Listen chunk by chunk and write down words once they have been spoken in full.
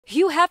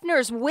Hugh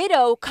Hefner's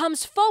widow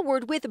comes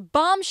forward with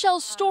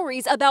bombshell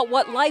stories about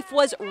what life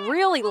was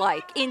really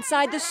like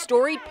inside the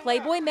storied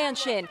Playboy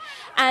Mansion.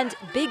 And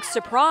big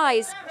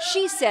surprise,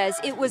 she says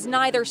it was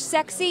neither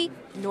sexy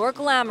nor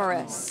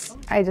glamorous.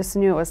 I just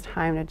knew it was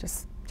time to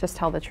just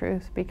tell the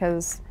truth,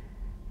 because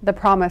the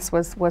promise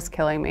was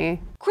killing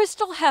me.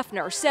 Crystal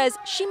Hefner says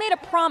she made a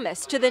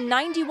promise to the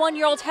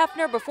 91-year-old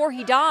Hefner before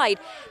he died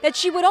that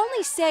she would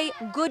only say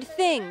good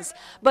things.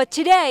 But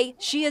today,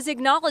 she is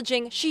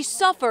acknowledging she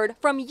suffered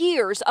from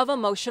years of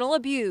emotional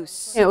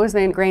abuse. It was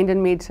ingrained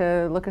in me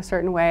to look a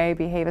certain way,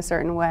 behave a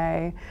certain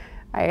way.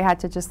 I had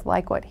to just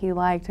like what he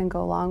liked and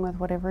go along with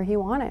whatever he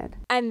wanted.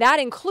 And that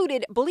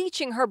included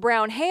bleaching her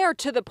brown hair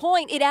to the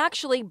point it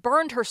actually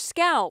burned her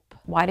scalp.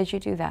 Why did you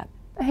do that?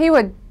 He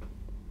would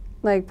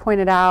point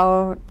it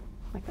out,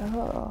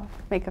 oh,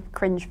 make a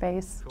cringe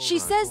face. She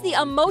says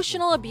the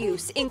emotional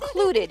abuse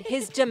included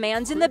his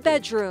demands in the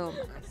bedroom.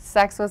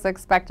 Sex was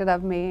expected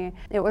of me.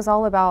 It was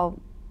all about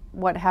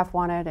what Hef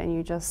wanted, and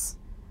you just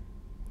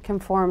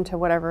conformed to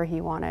whatever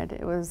he wanted.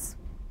 It was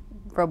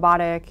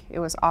robotic, it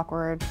was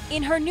awkward.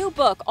 In her new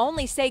book,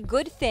 Only Say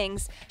Good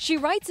Things, she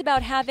writes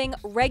about having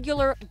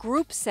regular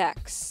group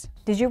sex.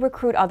 Did you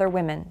recruit other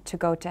women to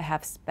go to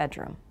Hef's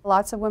bedroom?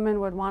 Lots of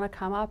women would want to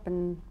come up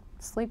and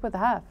sleep with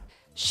Hef.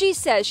 She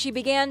says she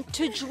began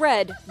to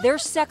dread their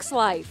sex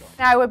life.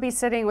 I would be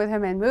sitting with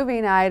him in movie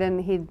night, and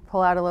he'd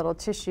pull out a little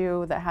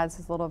tissue that has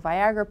his little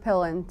Viagra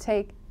pill and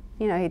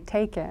he'd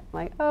take it.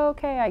 Like, oh,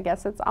 okay, I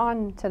guess it's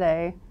on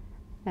today,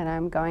 and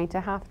I'm going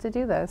to have to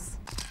do this.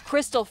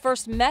 Crystal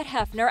first met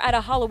Hefner at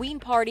a Halloween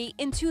party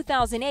in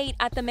 2008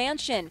 at the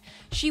mansion.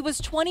 She was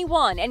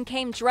 21 and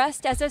came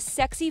dressed as a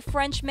sexy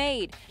French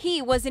maid.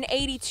 He was an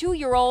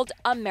 82-year-old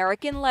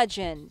American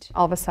legend.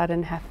 All of a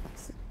sudden,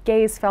 Hef's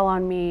gaze fell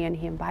on me, and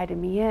he invited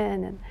me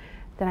in, and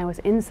then I was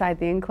inside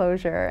the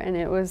enclosure, and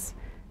it was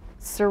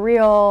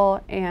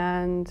surreal,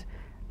 and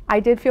I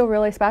did feel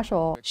really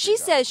special. She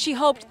says she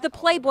hoped the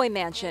Playboy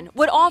Mansion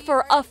would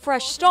offer a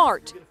fresh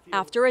start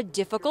after a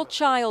difficult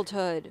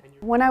childhood.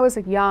 When I was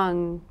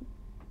young,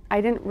 I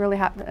didn't really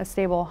have a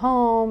stable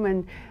home,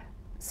 and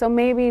so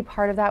maybe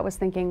part of that was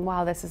thinking,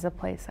 wow, this is a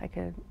place I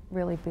could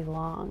really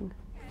belong.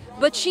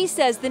 But she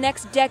says the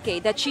next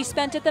decade that she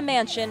spent at the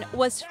mansion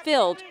was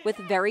filled with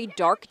very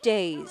dark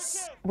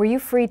days. Were you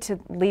free to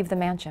leave the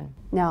mansion?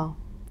 No.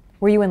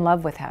 Were you in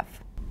love with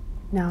Hef?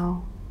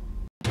 No.